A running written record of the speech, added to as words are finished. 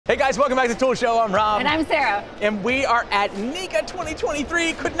Hey guys, welcome back to the Tool Show. I'm Rob. And I'm Sarah. And we are at NECA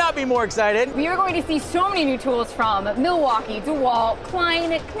 2023. Could not be more excited. We are going to see so many new tools from Milwaukee, DeWALT,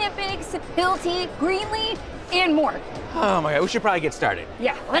 Klein, Knipex, Hilti, Greenlee, and more. Oh my God, we should probably get started.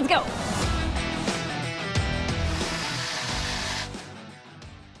 Yeah, let's go.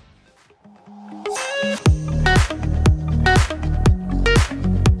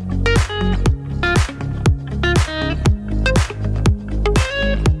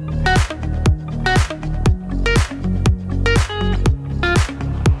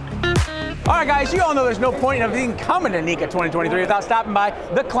 All right, guys, you all know there's no point of even coming to NECA 2023 without stopping by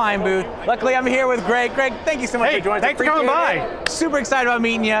the Klein booth. Luckily, I'm here with Greg. Greg, thank you so much for joining us. Thanks for coming by. Super excited about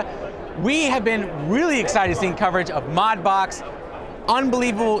meeting you. We have been really excited seeing coverage of ModBox.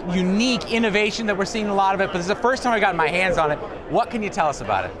 Unbelievable, unique innovation that we're seeing a lot of it, but this is the first time I got my hands on it. What can you tell us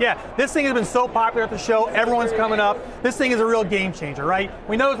about it? Yeah, this thing has been so popular at the show, everyone's coming up. This thing is a real game changer, right?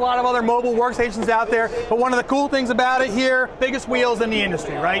 We know there's a lot of other mobile workstations out there, but one of the cool things about it here, biggest wheels in the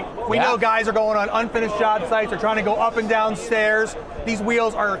industry, right? We know guys are going on unfinished job sites, they're trying to go up and down stairs. These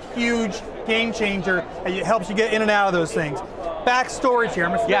wheels are a huge game changer, and it helps you get in and out of those things. Back storage here,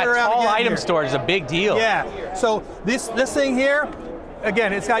 I'm gonna spin it around tall again item here. storage is a big deal. Yeah, so this thing here,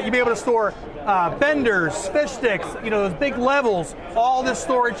 again, it's got, you'll be able to store benders, fish sticks, you know, those big levels, all this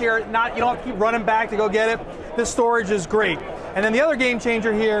storage here, you don't have to keep running back to go get it. This storage is great. And then the other game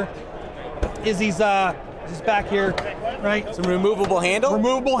changer here is these back here, right? It's a removable handle?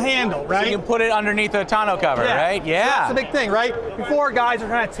 Removable handle, right? So you can put it underneath the tonneau cover, right? Yeah. So that's the big thing, right? Before, guys are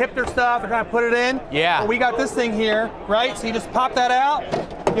trying to tip their stuff, they're trying to put it in. Yeah. But we got this thing here, right? So you just pop that out,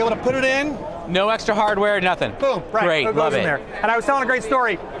 be able to put it in. No extra hardware, nothing. Boom, right. Great, So it love goes in it. there. And I was telling a great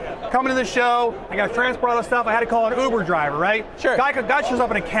story. Coming to the show, I got to transport all this stuff. I had to call an Uber driver, right? Sure. Guy shows up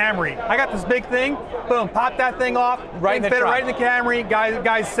in a Camry. I got this big thing. Boom, pop that thing off. Right in the fit it truck. right in the Camry.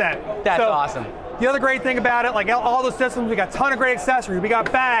 Guy's set. That's So, awesome. The other great thing about it, like all the systems, we got a ton of great accessories. We got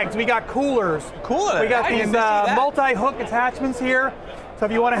bags, we got coolers. Cooler. We got I these didn't see that. multi-hook attachments here. So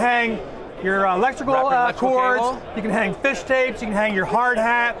if you want to hang your electrical cords, cable. you can hang fish tapes, you can hang your hard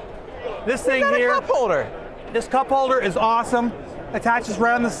hat. This thing Got a here. cup holder. This cup holder is awesome. Attaches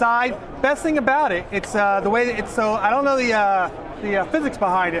right on the side. Best thing about it, it's the way that it's so. I don't know the physics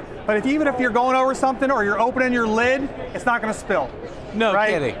behind it, but even if you're going over something or you're opening your lid, it's not going to spill. No right?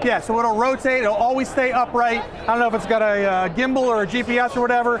 kidding. Yeah, so it'll rotate. It'll always stay upright. I don't know if it's got a gimbal or a GPS or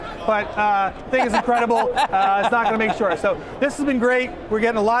whatever, but the thing is incredible. It's not going to make sure. So this has been great. We're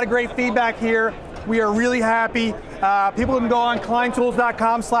getting a lot of great feedback here. We are really happy. People can go on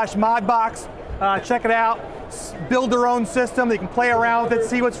kleintools.com/modbox. Check it out. Build their own system. They can play around with it,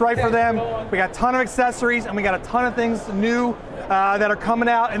 see what's right for them. We got a ton of accessories, and we got a ton of things new that are coming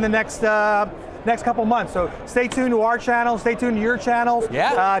out in the next couple months. So stay tuned to our channel. Stay tuned to your channels.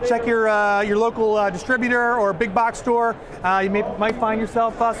 Yeah. Check your local distributor or big box store. You might find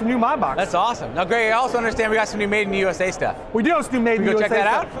yourself some new ModBox. That's awesome. Now, Greg, I also understand we got some new Made in the USA stuff. We do have some new Made in the go USA check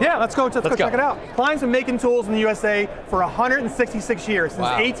that stuff. out? Yeah, let's go check it out. Klein's been making tools in the USA for 166 years. Since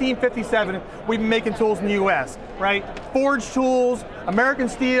 1857, we've been making tools in the US, right? Forged tools, American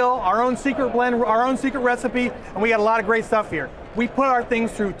steel, our own secret blend, our own secret recipe, and we got a lot of great stuff here. We put our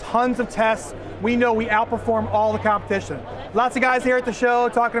things through tons of tests. We know we outperform all the competition. Lots of guys here at the show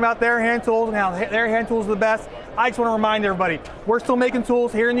talking about their hand tools and how their hand tools are the best. I just want to remind everybody, we're still making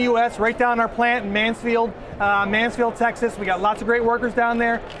tools here in the US, right down in our plant in Mansfield, Texas. We got lots of great workers down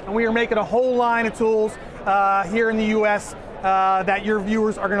there, and we are making a whole line of tools here in the US that your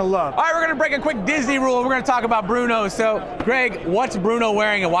viewers are going to love. All right, we're going to break a quick Disney rule. We're going to talk about Bruno. So, Greg, what's Bruno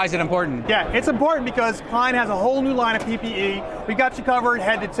wearing and why is it important? Yeah, it's important because Klein has a whole new line of PPE. We got you covered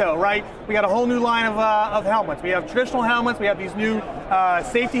head to toe, right? We got a whole new line of helmets. We have traditional helmets. We have these new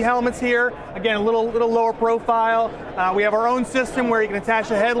safety helmets here. Again, a little lower profile. We have our own system where you can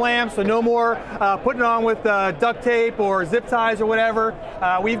attach a headlamp, so no more putting it on with duct tape or zip ties or whatever.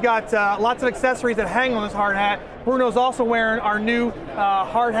 We've got lots of accessories that hang on this hard hat. Bruno's also wearing our new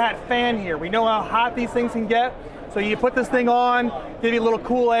hard hat fan here. We know how hot these things can get. So you put this thing on, give you a little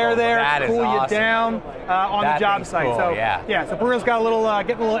cool air there, cool you down on the job site. Cool, so yeah. So Bruno's got a little,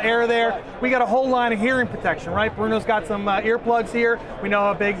 getting a little air there. We got a whole line of hearing protection, right? Bruno's got some earplugs here. We know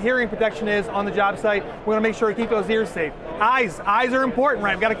how big hearing protection is on the job site. We want to make sure we keep those ears safe. Eyes are important,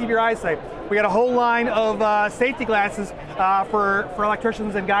 right? We've got to keep your eyes safe. We got a whole line of safety glasses for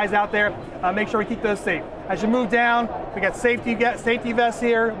electricians and guys out there. Make sure we keep those safe. As you move down, we got safety vests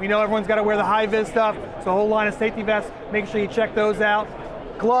here. We know everyone's got to wear the high-vis stuff, so a whole line of safety vests. Make sure you check those out.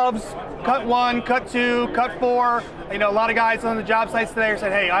 Gloves, cut 1, cut 2, cut 4. You know, a lot of guys on the job sites today are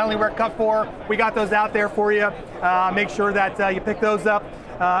saying, hey, I only wear cut 4. We got those out there for you. Make sure that you pick those up.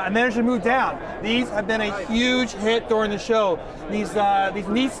 And then as you move down, these have been a huge hit during the show. These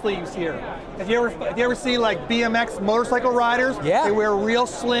knee sleeves here. If you ever see like BMX motorcycle riders, they wear real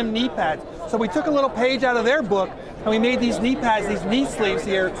slim knee pads. So we took a little page out of their book and we made these knee pads, these knee sleeves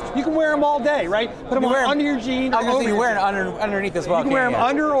here. You can wear them all day, right? Put them on under your jeans. You wear it underneath as well. You can wear them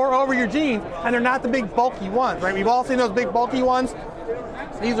under or over your jeans, and they're not the big bulky ones, right? We've all seen those big bulky ones.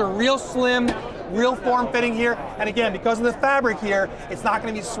 These are real slim, real form-fitting here. And again, because of the fabric here, it's not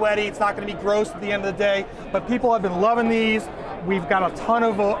going to be sweaty, it's not going to be gross at the end of the day. But people have been loving these. We've got a ton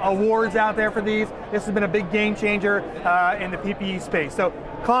of awards out there for these. This has been a big game changer in the PPE space. So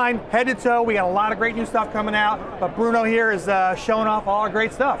Klein, head to toe, we got a lot of great new stuff coming out, but Bruno here is showing off all our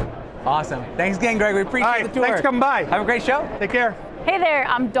great stuff. Awesome. Thanks again, Greg. We appreciate the tour. Thanks for coming by. Have a great show. Take care. Hey there,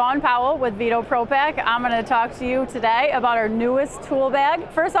 I'm Dawn Powell with Vito Pro Pack. I'm going to talk to you today about our newest tool bag.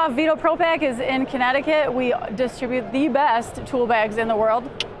 First off, Vito Pro Pack is in Connecticut. We distribute the best tool bags in the world.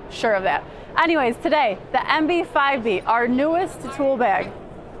 Sure of that. Anyways, today, the MB5B, our newest tool bag.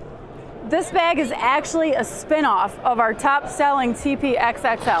 This bag is actually a spin-off of our top-selling TP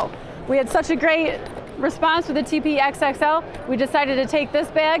XXL. We had such a great response with the TP XXL, we decided to take this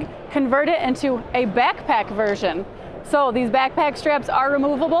bag, convert it into a backpack version. So these backpack straps are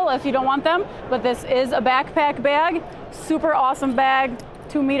removable if you don't want them, but this is a backpack bag. Super awesome bag,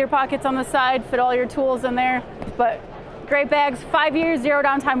 2-meter pockets on the side, fit all your tools in there. But great bags, 5 years, 0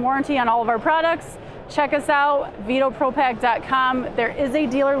 downtime warranty on all of our products. Check us out, vitopropack.com. There is a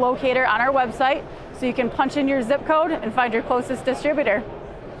dealer locator on our website, so you can punch in your zip code and find your closest distributor.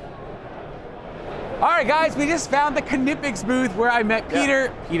 All right, guys, we just found the Knipex booth where I met Peter.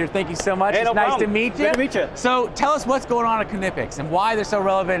 Yeah. Peter, thank you so much. Hey, it's nice to meet you. Good to meet you. So tell us what's going on at Knipex and why they're so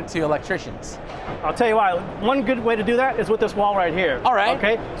relevant to electricians. I'll tell you why. One good way to do that is with this wall right here. All right.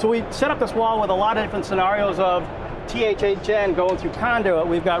 Okay, so we set up this wall with a lot of different scenarios of THHN going through conduit.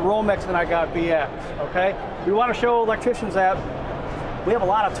 We've got Romex and I got BX, okay? We want to show electricians that we have a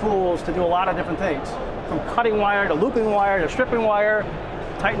lot of tools to do a lot of different things. From cutting wire to looping wire to stripping wire,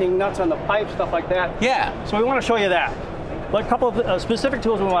 tightening nuts on the pipe, stuff like that. Yeah. So we want to show you that. But a couple of specific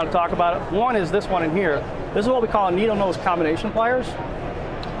tools we want to talk about. One is this one in here. This is what we call needle nose combination pliers.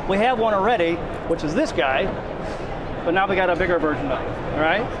 We have one already, which is this guy, but now we got a bigger version of it, all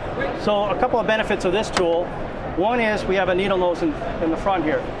right? So a couple of benefits of this tool. One is we have a needle nose in the front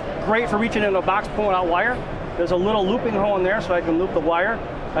here. Great for reaching into a box, pulling out wire. There's a little looping hole in there so I can loop the wire.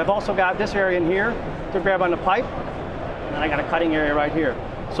 I've also got this area in here to grab on the pipe, and I got a cutting area right here.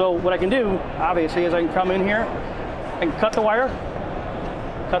 So what I can do, obviously, is I can come in here and cut the wire,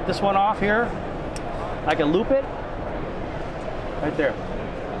 cut this one off here. I can loop it right there.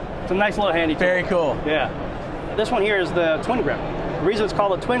 It's a nice little handy tool. Very cool. Yeah. This one here is the twin grip. The reason it's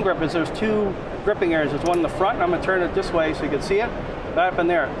called a twin grip is there's two gripping areas. There's one in the front, and I'm gonna turn it this way so you can see it, right up in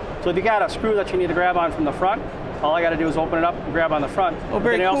there. So if you got a screw that you need to grab on from the front, all I gotta do is open it up and grab on the front. Oh,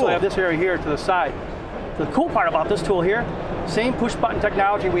 very cool. And I also have this area here to the side. The cool part about this tool here, same push button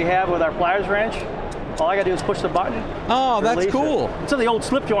technology we have with our pliers wrench. All I gotta do is push the button. Oh, that's cool. Instead of the old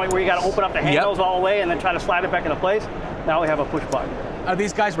slip joint where you gotta open up the handles all the way and then try to slide it back into place, now we have a push button. Are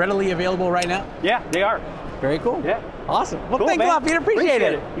these guys readily available right now? Yeah, they are. Very cool. Yeah. Awesome. Well, cool, thanks a lot, Peter. Appreciate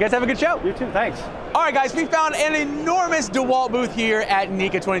it. You guys have a good show. You too, thanks. All right, guys, we found an enormous DeWALT booth here at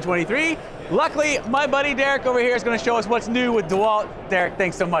NECA 2023. Luckily, my buddy Derek over here is going to show us what's new with DeWALT. Derek,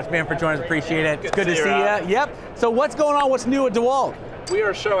 thanks so much, man, for joining us. Appreciate it. It's good to see you. Yep. So what's going on? What's new with DeWALT? We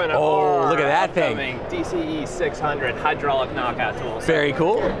are showing our look at that upcoming DCE 600 hydraulic knockout tool. Very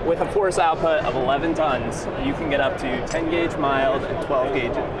cool. With a force output of 11 tons, you can get up to 10 gauge mild and 12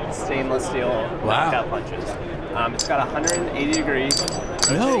 gauge stainless steel knockout punches. It's got 180 degree.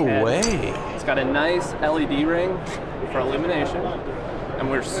 No way. It's got a nice LED ring for illumination. And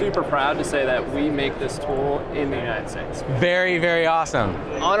we're super proud to say that we make this tool in the United States. Very, very awesome.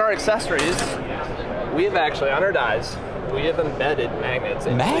 On our accessories, we have actually, on our dies, we have embedded magnets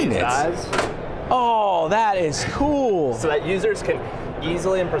in these dies. Oh, that is cool. So that users can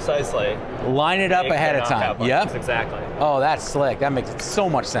easily and precisely line it up ahead of time. Yep. Exactly. Oh, that's slick. That makes so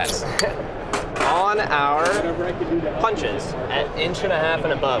much sense. On our punches at 1.5 inches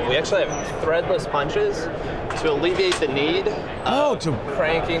and above, we actually have threadless punches to alleviate the need of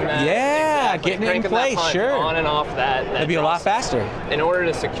cranking that. Yeah, getting it in place, sure. On and off that. It'd be a lot faster. In order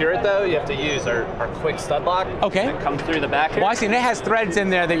to secure it though, you have to use our quick stud lock. Okay. That comes through the back here. Well, I see, and it has threads in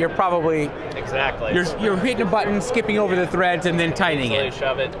there that you're probably... Exactly. You're hitting a button, skipping over the threads, and then tightening it.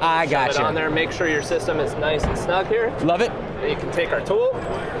 Shove it. I gotcha. Shove it on there, make sure your system is nice and snug here. Love it. And you can take our tool,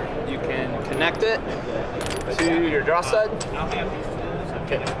 you can connect it to your draw stud.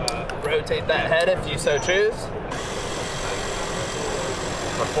 You can rotate that head if you so choose.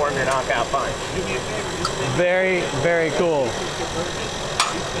 perform your knockout punch. Very, very cool.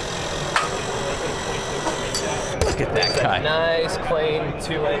 Look at that cut. Nice, plain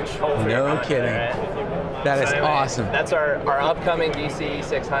 2-inch hole for your punch. No kidding. Right? That is So anyway, awesome. That's our upcoming DC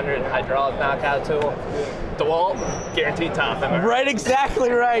 600 hydraulic knockout tool. DeWALT, guaranteed tough. Right,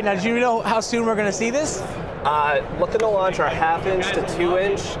 exactly right. Now, do you know how soon we're going to see this? Looking to launch our 1/2-inch to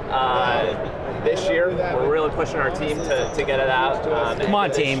 2-inch this year. We're really pushing our team to get it out. Come on,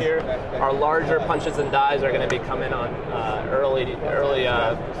 team. This year. Our larger punches and dies are going to be coming on early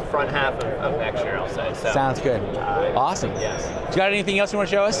front half of next year, I'll say. So, sounds good. Awesome. Yes. You got anything else you want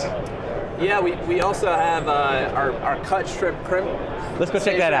to show us? Yeah, we also have our cut strip crimp. Let's go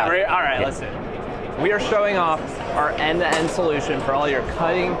check that out. All right, let's see. We are showing off our end-to-end solution for all your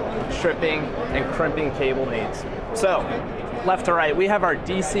cutting, stripping, and crimping cable needs. So, left to right, we have our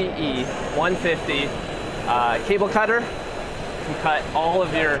DCE 150 cable cutter. You can cut all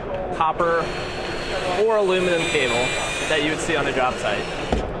of your copper or aluminum cable that you would see on the job site.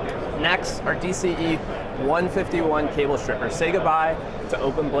 Next, our DCE 151 cable stripper. Say goodbye to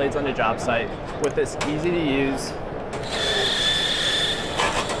open blades on the job site with this easy-to-use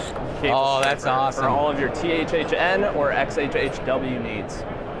cable Oh, that's stripper awesome. for all of your THHN or XHHW needs.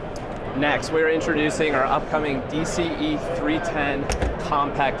 Next, we're introducing our upcoming DCE 310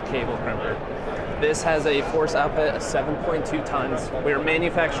 compact cable crimper. This has a force output of 7.2 tons. We are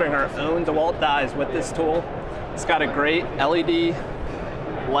manufacturing our own DeWALT dies with this tool. It's got a great LED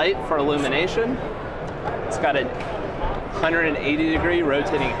light for illumination. It's got a 180-degree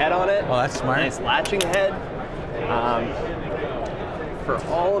rotating head on it. Oh, that's smart. Nice latching head. For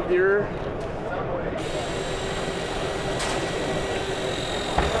all of your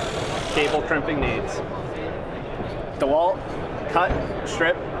cable crimping needs. DeWALT, cut,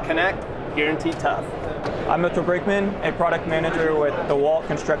 strip, connect, guaranteed tough. I'm Mitchell Brickman, a product manager with DeWALT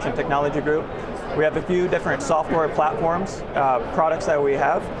Construction Technology Group. We have a few different software platforms, products that we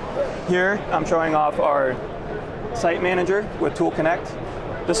have. Here, I'm showing off our Site Manager with Tool Connect.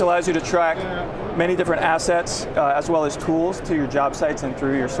 This allows you to track many different assets as well as tools to your job sites and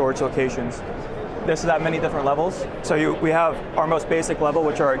through your storage locations. This is at many different levels. So we have our most basic level,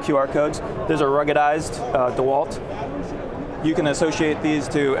 which are our QR codes. These are ruggedized DeWALT. You can associate these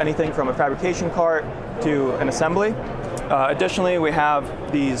to anything from a fabrication cart to an assembly. Additionally, we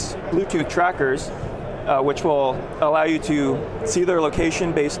have these Bluetooth trackers, which will allow you to see their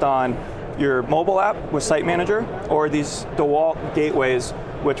location based on your mobile app with Site Manager, or these DeWALT gateways,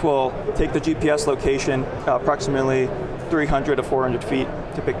 which will take the GPS location approximately 300 to 400 feet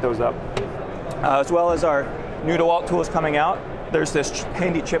to pick those up. As well as our new DeWALT tools coming out, there's this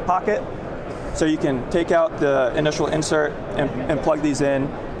handy chip pocket. So you can take out the initial insert and plug these in.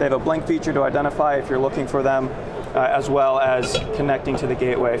 They have a blink feature to identify if you're looking for them, as well as connecting to the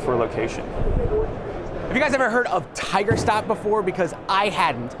gateway for location. Have you guys ever heard of Tiger Stop before? Because I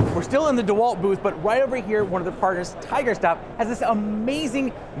hadn't. We're still in the DeWALT booth, but right over here, one of the partners, Tiger Stop, has this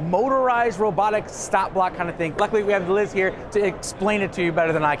amazing motorized robotic stop block kind of thing. Luckily, we have Liz here to explain it to you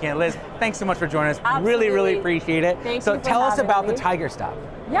better than I can. Liz, thanks so much for joining us. Absolutely. Really appreciate it. Thank so you for tell us having about me. the Tiger Stop.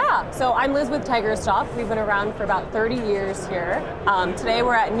 Yeah, so I'm Liz with Tiger Stop. We've been around for about 30 years here. Today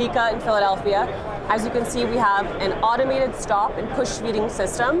we're at NECA in Philadelphia. As you can see, we have an automated stop and push feeding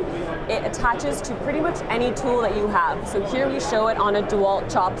system. It attaches to pretty much any tool that you have. So here we show it on a DeWALT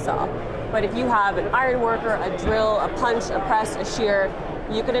chop saw. But if you have an iron worker, a drill, a punch, a press, a shear,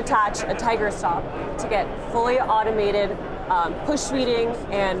 you can attach a Tiger Stop to get fully automated push feeding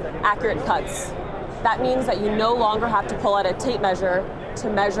and accurate cuts. That means that you no longer have to pull out a tape measure to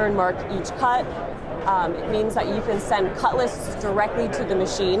measure and mark each cut. It means that you can send cut lists directly to the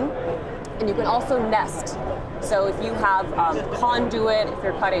machine, and you can also nest. So if you have conduit, if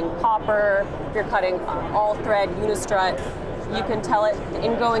you're cutting copper, if you're cutting all thread, unistrut, you can tell it the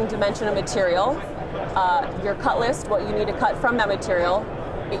ingoing dimension of material, your cut list, what you need to cut from that material.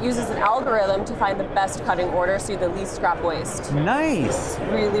 It uses an algorithm to find the best cutting order, so you have the least scrap waste. Nice.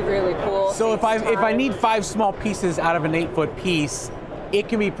 Really cool. So if I need 5 small pieces out of an 8-foot piece, it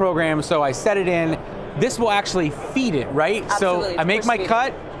can be programmed, so I set it in. This will actually feed it, right? Absolutely. So I make my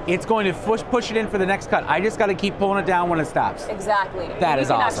cut, it's going to push it in for the next cut. I just got to keep pulling it down when it stops. Exactly. That is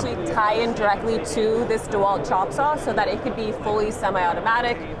awesome. You can actually tie in directly to this DeWALT chop saw so that it could be fully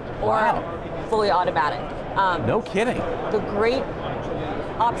semi-automatic or fully automatic. No kidding. The great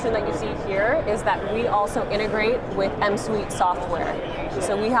option that you see here is that we also integrate with M Suite software.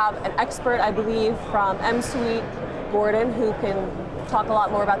 So we have an expert, I believe, from M Suite Gordon, who can talk a lot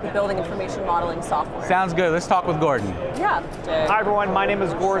more about the building information modeling software. Sounds good. Let's talk with Gordon. Yeah. Hi everyone, my name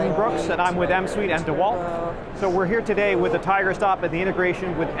is Gordon Brooks and I'm with M Suite and DeWALT. So we're here today with the Tiger Stop and the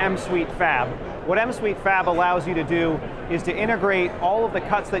integration with M Suite Fab. What M Suite Fab allows you to do is to integrate all of the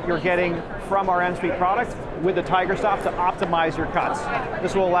cuts that you're getting from our M Suite product with the Tiger Stop to optimize your cuts.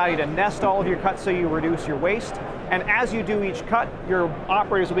 This will allow you to nest all of your cuts so you reduce your waste. And as you do each cut, your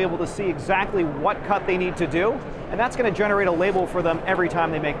operators will be able to see exactly what cut they need to do, and that's going to generate a label for them every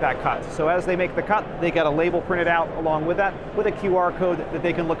time they make that cut. So as they make the cut, they get a label printed out along with that, with a QR code that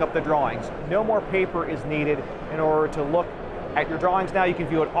they can look up the drawings. No more paper is needed in order to look at your drawings now. You can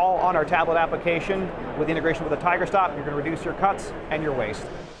view it all on our tablet application. With the integration with the Tiger Stop, you're going to reduce your cuts and your waste.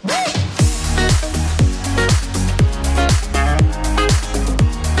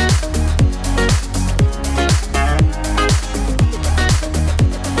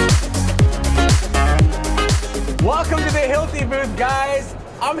 Welcome to the Hilti booth, guys.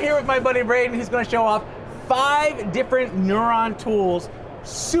 I'm here with my buddy Braden, who's going to show off 5 different Neuron tools.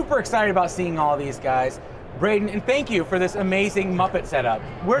 Super excited about seeing all these guys. Braden, and thank you for this amazing Muppet setup.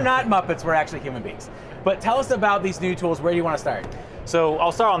 We're not Muppets, we're actually human beings. But tell us about these new tools. Where do you want to start? So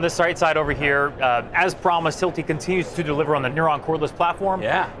I'll start on this right side over here. As promised, Hilti continues to deliver on the Neuron cordless platform.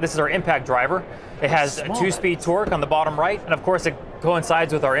 Yeah. This is our impact driver. It has a 2-speed torque on the bottom right, and of course it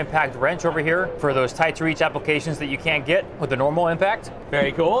coincides with our impact wrench over here for those tight to reach applications that you can't get with the normal impact.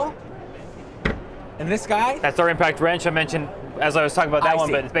 Very cool. And this guy? That's our impact wrench. I mentioned as I was talking about that one,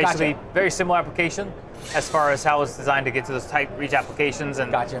 but it's basically Gotcha. very similar application as far as how it's designed to get to those tight reach applications.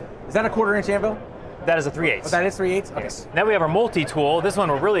 And Gotcha. Is that a 1/4-inch anvil? that is a 3/8. Oh, that is 3/8? Okay. Yes. Now we have our multi-tool. This one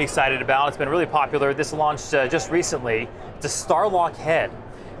we're really excited about. It's been really popular. This launched just recently. It's a Starlock head,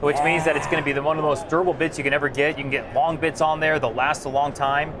 which means that it's going to be one of the most durable bits you can ever get. You can get long bits on there. They'll last a long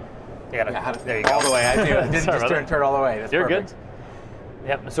time. There you go. All the way. I do. I didn't just turn all the way. That's You're perfect. good.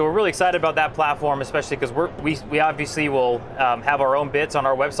 Yep. So we're really excited about that platform, especially because we obviously will have our own bits on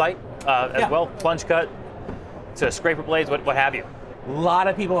our website as well. Plunge cut to scraper blades, what have you. A lot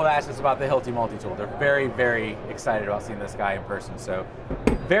of people have asked us about the Hilti multi-tool. They're very, very excited about seeing this guy in person. So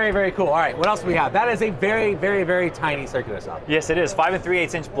very, very cool. All right, what else do we have? That is a very, very, very tiny circular saw. Yes, it is. 5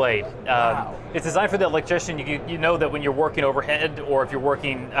 3/8-inch blade. Wow. It's designed for the electrician. You know that when you're working overhead or if you're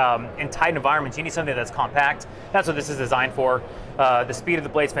working in tight environments, you need something that's compact. That's what this is designed for. The speed of the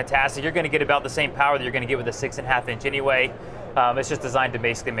blade's fantastic. You're going to get about the same power that you're going to get with a 6.5-inch anyway. It's just designed to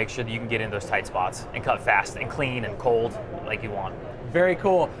basically make sure that you can get in those tight spots and cut fast and clean and cold like you want. Very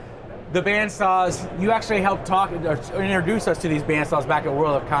cool. The bandsaws, you actually helped introduce us to these bandsaws back at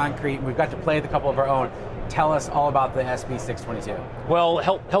World of Concrete. We've got to play with a couple of our own. Tell us all about the SB622. Well,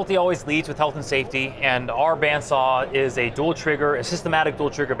 Hilti always leads with health and safety, and our bandsaw is a dual trigger, a systematic dual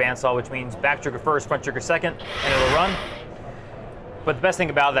trigger bandsaw, which means back trigger first, front trigger second, and it'll run. But the best thing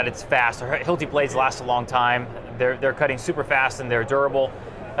about that, it's fast. Our Hilti blades last a long time. They're cutting super fast and they're durable.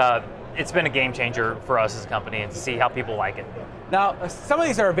 It's been a game changer for us as a company, and to see how people like it. Now, some of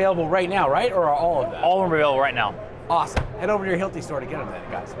these are available right now, right? Or are all of them? All of them are available right now. Awesome. Head over to your Hilti store to get them then,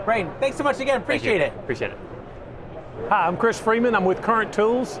 guys. Braden, thanks so much again. Appreciate it. Appreciate it. Hi, I'm Chris Freeman. I'm with Current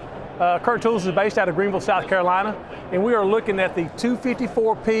Tools. Current Tools is based out of Greenville, South Carolina, and we are looking at the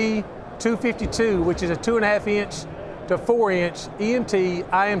 254P 252, which is a 2.5-inch to 4-inch EMT,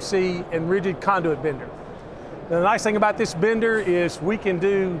 IMC, and rigid conduit bender. The nice thing about this bender is we can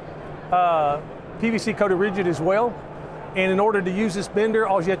do PVC coated rigid as well. And in order to use this bender,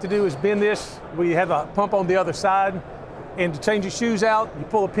 all you have to do is bend this. We have a pump on the other side. And to change your shoes out, you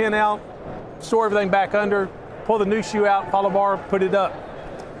pull a pin out, store everything back under, pull the new shoe out, follow bar, put it up.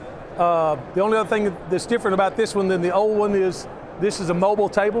 The only other thing that's different about this one than the old one is this is a mobile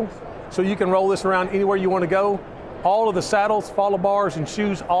table, so you can roll this around anywhere you want to go. All of the saddles, follow bars, and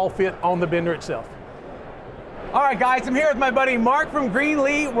shoes all fit on the bender itself. All right, guys, I'm here with my buddy Mark from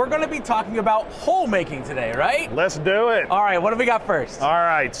Greenlee. We're going to be talking about hole making today, right? Let's do it. All right, what do we got first? All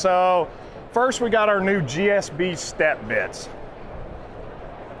right, so first we got our new GSB step bits.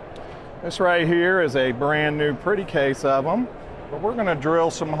 This right here is a brand new pretty case of them, but we're going to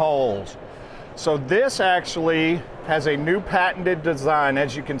drill some holes. So this actually has a new patented design.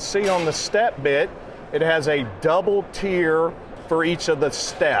 As you can see on the step bit, it has a double tier for each of the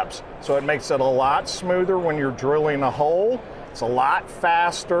steps. So it makes it a lot smoother when you're drilling a hole. It's a lot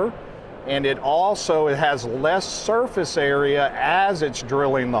faster, and it has less surface area as it's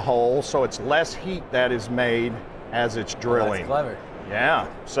drilling the hole, so it's less heat that is made as it's drilling. That's clever. Yeah,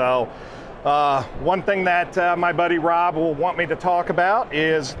 so one thing that my buddy Rob will want me to talk about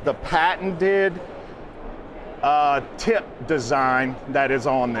is the patented tip design that is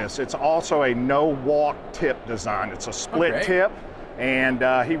on this. It's also a no-walk tip design. It's a split tip,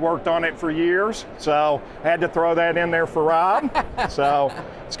 and he worked on it for years, so I had to throw that in there for Rob. So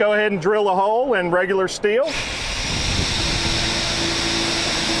let's go ahead and drill a hole in regular steel.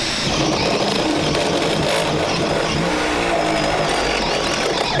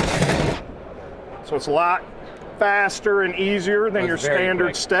 So it's a lot faster and easier than your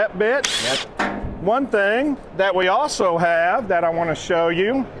standard step bit. One thing that we also have that I want to show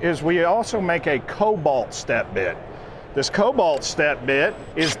you is we also make a cobalt step bit. This cobalt step bit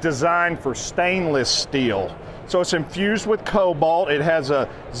is designed for stainless steel. So it's infused with cobalt. It has a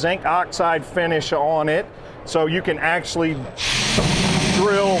zinc oxide finish on it, so you can actually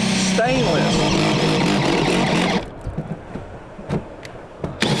drill stainless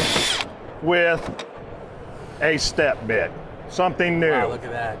with a step bit. Something new. Wow, look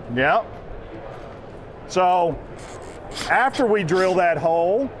at that. Yep. So after we drill that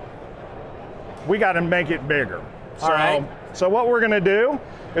hole, we got to make it bigger. So what we're going to do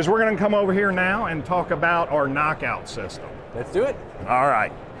is we're going to come over here now and talk about our knockout system. Let's do it. All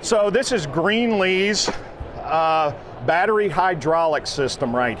right. So this is Greenlee's battery hydraulic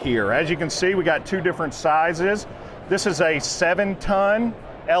system right here. As you can see, we got two different sizes. This is a 7-ton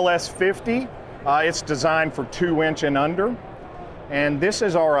LS50. It's designed for 2-inch and under. And this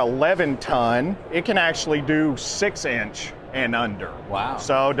is our 11-ton. It can actually do 6-inch and under. Wow.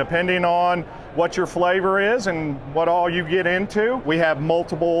 So depending on what your flavor is and what all you get into, we have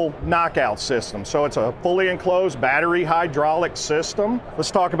multiple knockout systems. So it's a fully enclosed battery hydraulic system.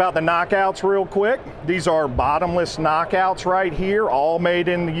 Let's talk about the knockouts real quick. These are bottomless knockouts right here, all made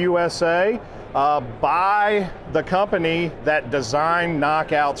in the USA. By the company that designed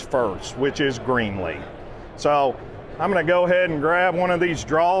knockouts first, which is Greenlee. So I'm going to go ahead and grab one of these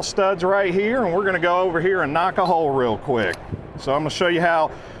draw studs right here, and we're going to go over here and knock a hole real quick. So I'm going to show you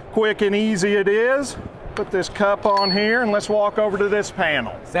how quick and easy it is. Put this cup on here, and let's walk over to this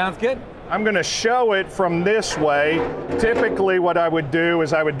panel. Sounds good. I'm going to show it from this way. Typically what I would do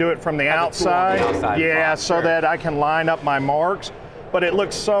is I would do it from the outside. Yeah, so that I can line up my marks. But it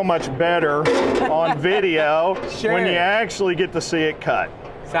looks so much better on video when you actually get to see it cut.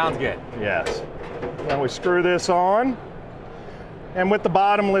 Sounds good. Yes. Now we screw this on. And with the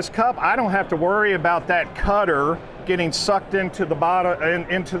bottomless cup, I don't have to worry about that cutter getting sucked into the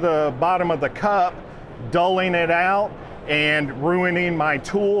bottom of the cup, dulling it out, and ruining my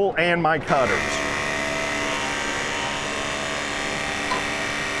tool and my cutters.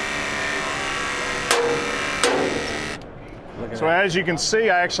 So as you can see,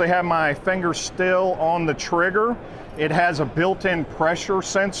 I actually have my finger still on the trigger. It has a built-in pressure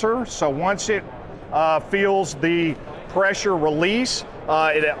sensor, so once it feels the pressure release,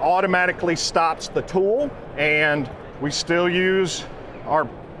 it automatically stops the tool, and we still use our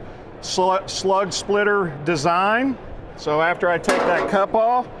slug splitter design. So after I take that cup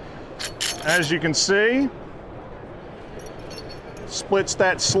off, as you can see, splits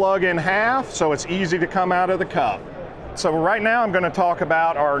that slug in half, so it's easy to come out of the cup. So right now I'm going to talk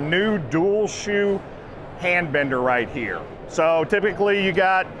about our new dual shoe hand bender right here. So typically you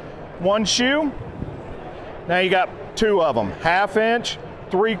got one shoe, now you got two of them, 1/2 inch,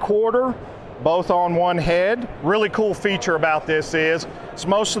 3/4, both on one head. Really cool feature about this is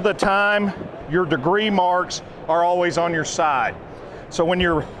most of the time your degree marks are always on your side. So when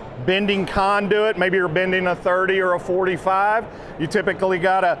you're bending conduit, maybe you're bending a 30 or a 45, you typically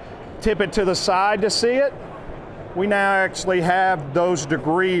got to tip it to the side to see it. We now actually have those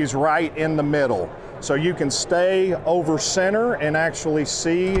degrees right in the middle. So you can stay over center and actually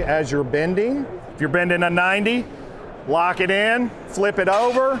see as you're bending. If you're bending a 90, lock it in, flip it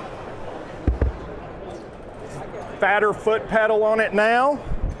over. Fatter foot pedal on it now.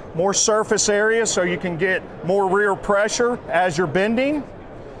 More surface area so you can get more rear pressure as you're bending.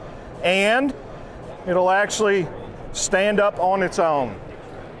 And it'll actually stand up on its own.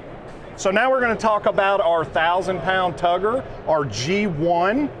 So now we're going to talk about our 1,000-pound tugger, our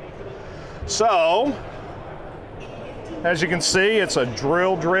G1. So, as you can see, it's a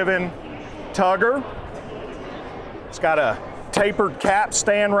drill-driven tugger. It's got a tapered cap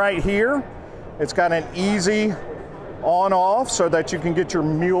stand right here. It's got an easy on-off so that you can get your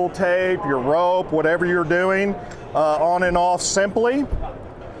mule tape, your rope, whatever you're doing, on and off simply.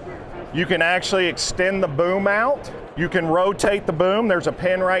 You can actually extend the boom out. You can rotate the boom. There's a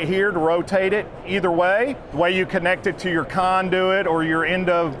pin right here to rotate it either way. The way you connect it to your conduit or your end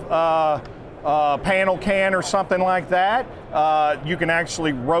of panel can or something like that, you can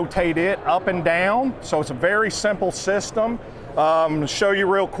actually rotate it up and down. So it's a very simple system. To show you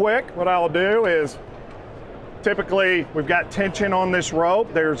real quick, what I'll do is Typically, we've got tension on this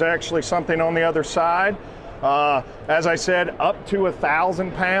rope. There's actually something on the other side. As I said, up to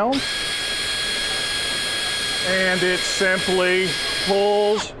 1,000 pounds. And it simply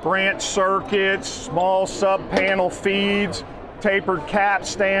pulls branch circuits, small sub-panel feeds, tapered cap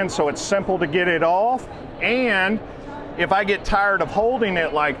stands, so it's simple to get it off. And if I get tired of holding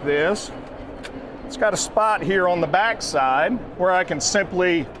it like this, it's got a spot here on the back side where I can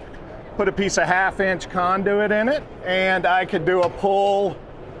simply put a piece of 1/2-inch conduit in it, and I could do a pull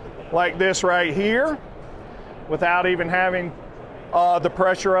like this right here without even having the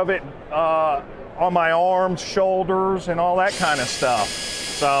pressure of it on my arms, shoulders, and all that kind of stuff.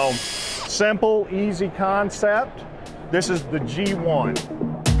 So simple, easy concept. This is the G1.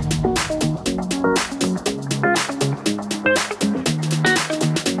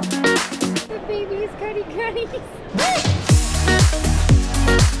 The baby's cutty cutties.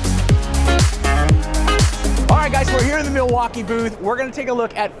 All right, guys, we're here in the Milwaukee booth. We're going to take a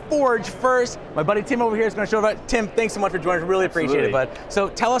look at Forge first. My buddy Tim over here is going to show about. Tim, thanks so much for joining us. Really appreciate it, bud. So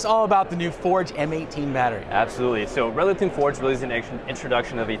tell us all about the new Forge M18 battery. Absolutely. So Relative Forge really is an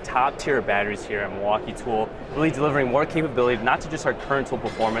introduction of a top tier of batteries here at Milwaukee Tool, really delivering more capability, not to just our current tool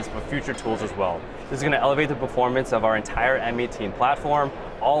performance, but future tools as well. This is going to elevate the performance of our entire M18 platform,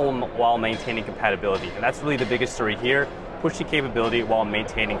 all while maintaining compatibility. And that's really the biggest story here, pushing capability while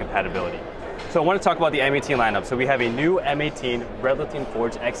maintaining compatibility. So I want to talk about the M18 lineup. So we have a new M18 Relative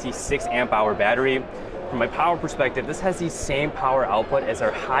Forge XE 6 amp hour battery. From a power perspective, this has the same power output as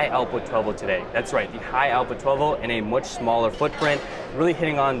our high output 12 volt today. That's right, the high output 12 volt in a much smaller footprint, really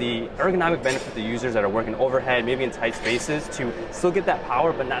hitting on the ergonomic benefit to users that are working overhead, maybe in tight spaces, to still get that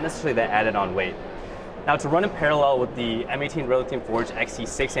power, but not necessarily that added on weight. Now, to run in parallel with the M18 Relative Forge XE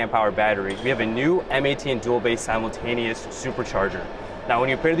 6 amp hour battery, we have a new M18 dual base simultaneous supercharger. Now, when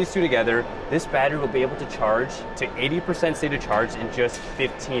you pair these two together, this battery will be able to charge to 80% state of charge in just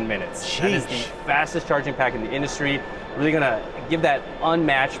 15 minutes. Sheesh. That is the fastest charging pack in the industry. Really gonna give that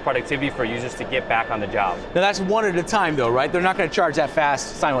unmatched productivity for users to get back on the job. Now that's one at a time though, right? They're not gonna charge that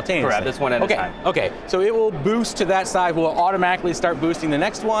fast simultaneously. Correct, that's one at a time. Okay, so it will boost to that side. Will it automatically start boosting the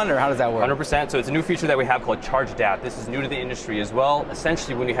next one, or how does that work? 100%, so it's a new feature that we have called Charge Adapt. This is new to the industry as well.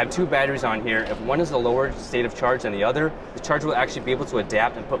 Essentially, when you have two batteries on here, if one is a lower state of charge than the other, the charger will actually be able to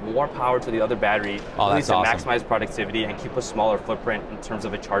adapt and put more power to the other battery, that's to awesome. maximize productivity and keep a smaller footprint in terms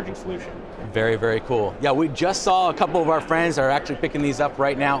of a charging solution. Very, very cool. Yeah, we just saw a couple of our friends are actually picking these up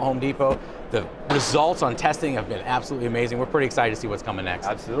right now at Home Depot. The results on testing have been absolutely amazing. We're pretty excited to see what's coming next.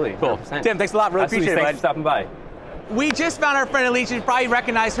 Absolutely. Cool. 100%. Tim, thanks a lot. Really appreciate it. Thanks for stopping by. We just found our friend Alicia. You probably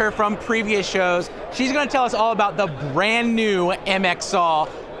recognize her from previous shows. She's going to tell us all about the brand new MX saw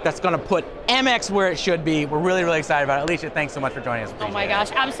that's going to put MX where it should be. We're really, really excited about it. Alicia, thanks so much for joining us. Oh my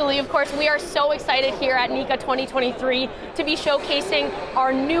gosh, absolutely. Of course, we are so excited here at NECA 2023 to be showcasing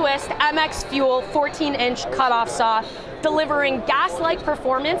our newest MX Fuel 14-inch cutoff saw, delivering gas-like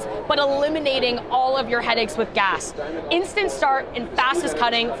performance, but eliminating all of your headaches with gas. Instant start and fastest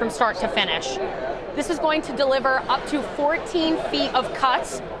cutting from start to finish. This is going to deliver up to 14 feet of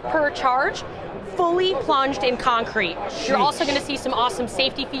cuts per charge, fully plunged in concrete. You're also going to see some awesome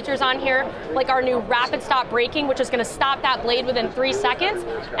safety features on here, like our new rapid stop braking, which is going to stop that blade within 3 seconds,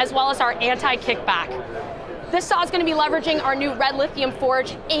 as well as our anti-kickback. This saw is going to be leveraging our new Red Lithium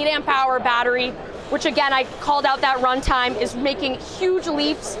Forge 8 amp hour battery, which again, I called out that runtime, is making huge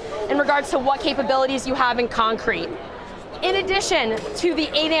leaps in regards to what capabilities you have in concrete. In addition to the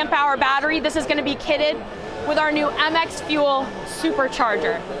 8 amp hour battery, this is going to be kitted with our new MX Fuel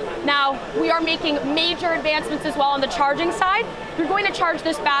supercharger. Now, we are making major advancements as well on the charging side. You're going to charge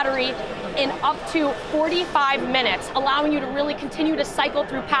this battery in up to 45 minutes, allowing you to really continue to cycle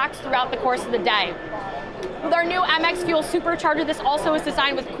through packs throughout the course of the day. With our new MX Fuel supercharger, this also is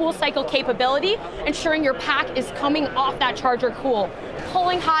designed with cool cycle capability, ensuring your pack is coming off that charger cool,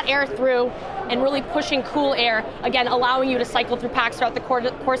 pulling hot air through and really pushing cool air, again, allowing you to cycle through packs throughout the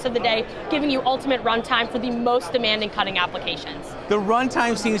course of the day, giving you ultimate runtime for the most demanding cutting applications. The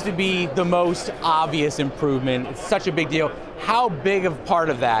runtime seems to be the most obvious improvement. It's such a big deal. How big of part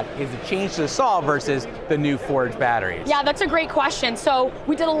of that is the change to the saw versus the new Forge batteries? Yeah, that's a great question. So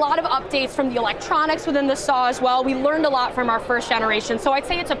we did a lot of updates from the electronics within the saw as well. We learned a lot from our first generation. So I'd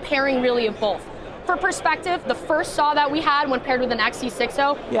say it's a pairing really of both. For perspective, the first saw that we had when paired with an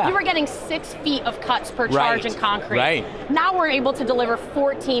XE60, we were getting 6 feet of cuts per charge in concrete. Now we're able to deliver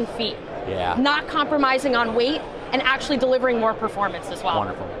 14 feet. Not compromising on weight and actually delivering more performance as well.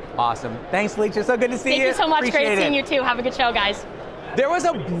 Wonderful. Awesome. Thanks, Alicia. So good to see you. Thank you so much. Appreciate Great seeing you too. Have a good show, guys. There was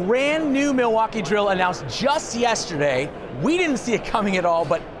a brand new Milwaukee drill announced just yesterday. We didn't see it coming at all,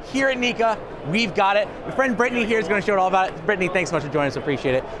 but here at NECA, we've got it. My friend Brittany here is going to show it all about it. Brittany, thanks so much for joining us,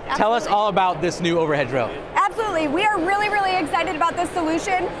 appreciate it. Absolutely. Tell us all about this new overhead drill. Absolutely, we are really, really excited about this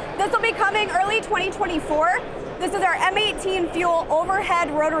solution. This will be coming early 2024. This is our M18 Fuel overhead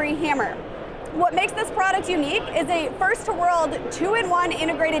rotary hammer. What makes this product unique is a first-to-world 2-in-1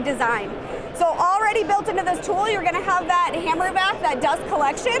 integrated design. So already built into this tool, you're going to have that hammer back, that dust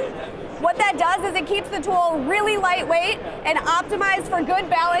collection. What that does is it keeps the tool really lightweight and optimized for good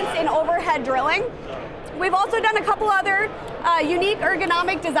balance in overhead drilling. We've also done a couple other unique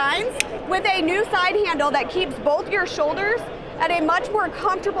ergonomic designs with a new side handle that keeps both your shoulders at a much more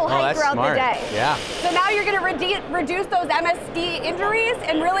comfortable height throughout the day. Yeah. So now you're going to reduce those MSD injuries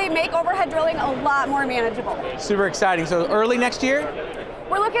and really make overhead drilling a lot more manageable. Super exciting. So early next year?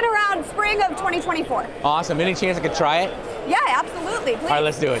 We're looking around spring of 2024. Awesome. Any chance I could try it? Yeah, absolutely. Please. All right,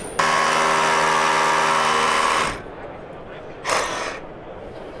 let's do it.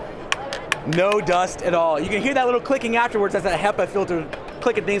 No dust at all. You can hear that little clicking afterwards. That's that HEPA filter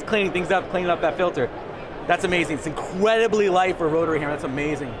clicking things, cleaning things up, cleaning up that filter. That's amazing. It's incredibly light for a rotary hammer. That's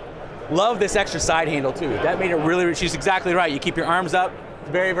amazing. Love this extra side handle too. That made it really, she's exactly right. You keep your arms up.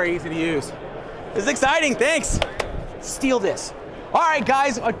 It's very, very easy to use. This is exciting, thanks. Steal this. All right,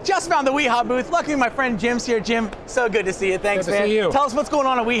 guys, I just found the WeHa booth. Luckily, my friend Jim's here. Jim, so good to see you. Thanks, good to man. see you. Tell us what's going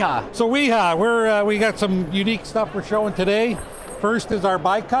on at WeHa. So WeHa, we got some unique stuff we're showing today. First is our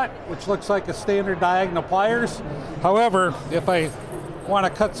bi-cut, which looks like a standard diagonal pliers. However, if I want to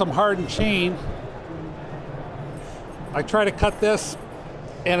cut some hardened chain, I try to cut this,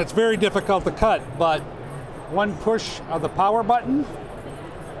 and it's very difficult to cut, but one push of the power button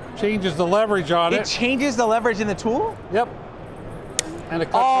changes the leverage on it. It changes the leverage in the tool? Yep. And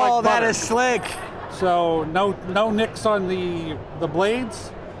it cuts like butter. That is slick. So no nicks on the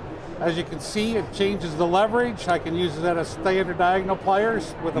blades. As you can see, it changes the leverage. I can use it as standard diagonal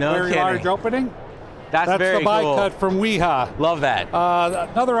pliers with a very large opening. That's very the bi-cut from WeHa. Love that.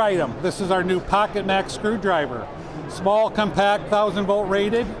 Another item, this is our new Pocket Max screwdriver. Small, compact, 1,000 volt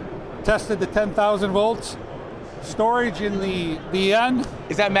rated, tested to 10,000 volts. Storage in the end.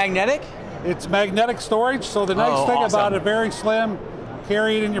 Is that magnetic? It's magnetic storage, so the nice thing about it, very slim,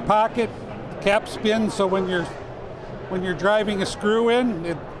 carry it in your pocket, cap spins, so when you're driving a screw in,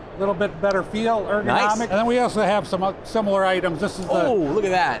 a little bit better feel, ergonomic. Nice. And then we also have some similar items. This is look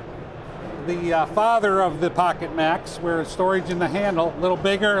at that. The father of the Pocket Max, where storage in the handle, a little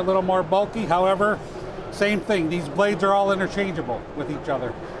bigger, a little more bulky. However, same thing. These blades are all interchangeable with each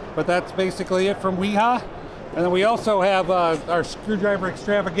other. But that's basically it from WeHa. And then we also have our screwdriver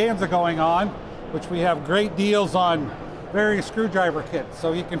extravaganza going on, which we have great deals on various screwdriver kits.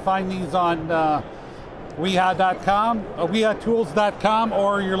 So you can find these on WeHa.com, WeHaTools.com,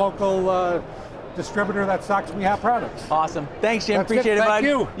 or your local distributor that stocks WeHa products. Awesome. Thanks, Jim. That's Appreciate it, bud. Thank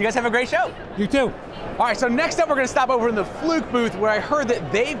you. You guys have a great show. You too. All right, so next up we're going to stop over in the Fluke booth where I heard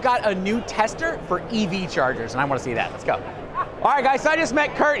that they've got a new tester for EV chargers, and I want to see that. Let's go. All right, guys, so I just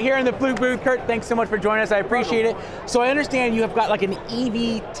met Kurt here in the Fluke booth. Kurt, thanks so much for joining us. I appreciate it. So I understand you have got like an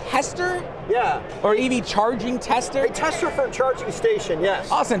EV tester? Yeah. Or EV charging tester? A tester for a charging station, yes.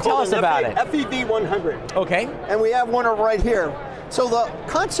 Awesome. Tell us about it. FEV 100. Okay. And we have one right here. So the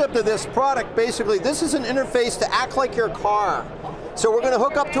concept of this product, basically, this is an interface to act like your car. So we're going to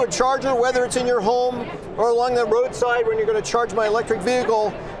hook up to a charger, whether it's in your home or along the roadside when you're going to charge my electric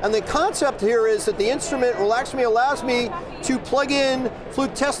vehicle. And the concept here is that the instrument allows me to plug in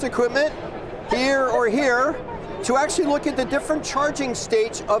Fluke test equipment here or here to actually look at the different charging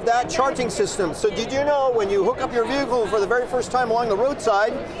states of that charging system. So did you know when you hook up your vehicle for the very first time along the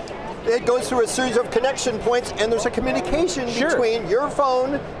roadside, it goes through a series of connection points, and there's a communication between your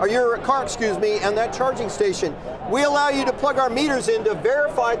phone, or your car, excuse me, and that charging station. We allow you to plug our meters in to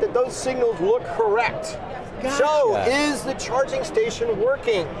verify that those signals look correct. Gotcha. So, is the charging station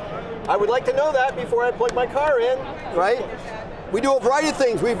working? I would like to know that before I plug my car in, right? We do a variety of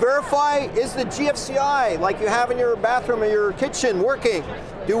things. We verify, is the GFCI, like you have in your bathroom or your kitchen, working?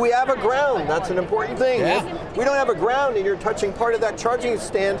 Do we have a ground? That's an important thing. Yeah. If we don't have a ground and you're touching part of that charging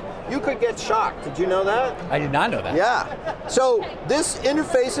stand, you could get shocked. Did you know that? I did not know that. Yeah. So this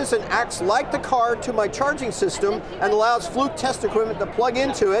interfaces and acts like the car to my charging system and allows Fluke test equipment to plug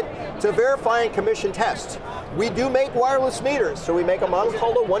into it to verify and commission tests. We do make wireless meters, so we make a model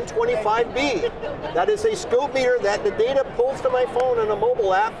called a 125B. That is a scope meter that the data pulls to my phone on a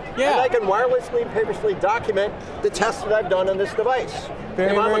mobile app, and I can wirelessly and paperlessly document the tests that I've done on this device.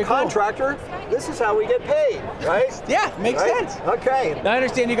 If I'm a contractor, this is how we get paid, right? Yeah, makes sense. Okay. Now I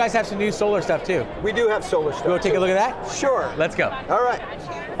understand you guys have some new solar stuff too. We do have solar stuff. You want to take a look at that? Sure. Let's go. All right.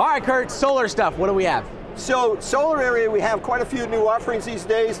 All right, Kurt, solar stuff. What do we have? So solar area, we have quite a few new offerings these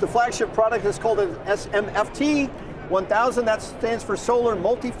days. The flagship product is called an SMFT 1000. That stands for Solar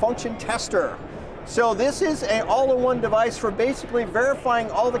Multifunction Tester. So this is an all-in-one device for basically verifying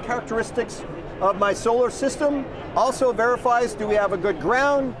all the characteristics of my solar system. Also verifies, do we have a good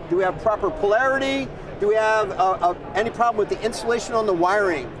ground? Do we have proper polarity? Do we have any problem with the insulation on the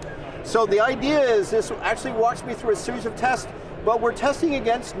wiring? So the idea is this actually walks me through a series of tests, but we're testing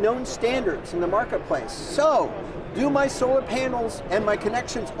against known standards in the marketplace. So, do my solar panels and my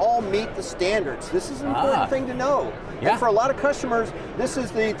connections all meet the standards? This is an important thing to know. Yeah. And for a lot of customers, this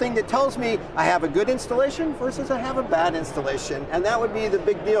is the thing that tells me I have a good installation versus I have a bad installation. And that would be the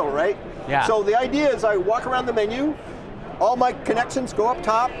big deal, right? Yeah. So the idea is I walk around the menu, all my connections go up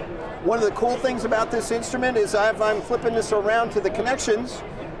top. One of the cool things about this instrument is if I'm flipping this around to the connections,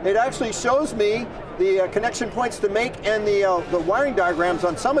 it actually shows me the connection points to make and the wiring diagrams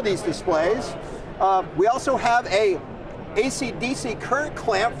on some of these displays. We also have a AC/DC current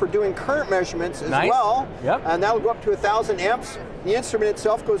clamp for doing current measurements as well. Yep. And that will go up to 1,000 amps. The instrument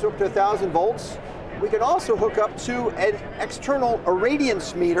itself goes up to 1,000 volts. We can also hook up to an external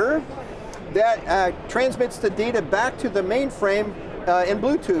irradiance meter that transmits the data back to the mainframe in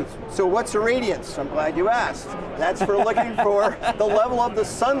Bluetooth. So what's irradiance? I'm glad you asked. That's for looking for the level of the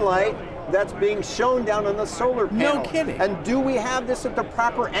sunlight that's being shown down on the solar panel. No kidding. And do we have this at the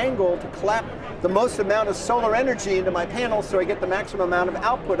proper angle to clap the most amount of solar energy into my panel so I get the maximum amount of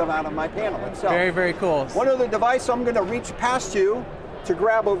output out of my panel itself? Very, very cool. One other device I'm going to reach past you to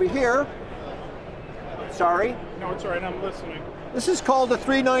grab over here. Sorry. No, it's all right, I'm listening. This is called a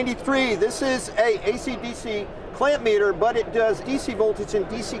 393. This is a AC/DC clamp meter, but it does DC voltage and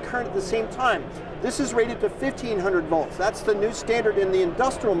DC current at the same time. This is rated to 1,500 volts. That's the new standard in the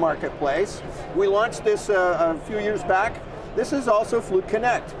industrial marketplace. We launched this a few years back. This is also Fluke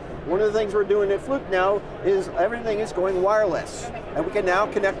Connect. One of the things we're doing at Fluke now is everything is going wireless. And we can now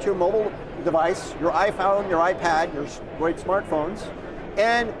connect to your mobile device, your iPhone, your iPad, your great smartphones,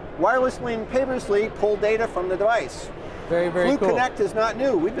 and wirelessly and paperlessly pull data from the device. Very, very Fluke cool. Connect is not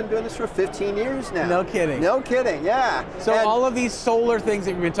new. We've been doing this for 15 years now. No kidding. No kidding, yeah. So and all of these solar things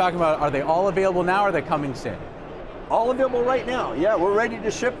that we've been talking about, are they all available now or are they coming soon? all available right now. Yeah, we're ready to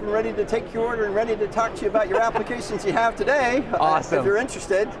ship and ready to take your order and ready to talk to you about your applications you have today. Awesome. If you're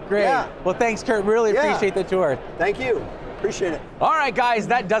interested. Great. Yeah. Well, thanks, Kurt. Really appreciate the tour. Thank you. Appreciate it. All right, guys,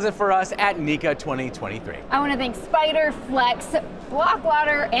 that does it for us at NECA 2023. I want to thank Spyder, Flex,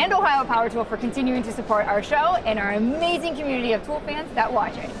 Blaklader, and Ohio Power Tool for continuing to support our show and our amazing community of tool fans that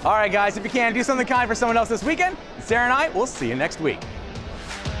watch it. All right, guys, if you can, do something kind for someone else this weekend. Sarah and I will see you next week.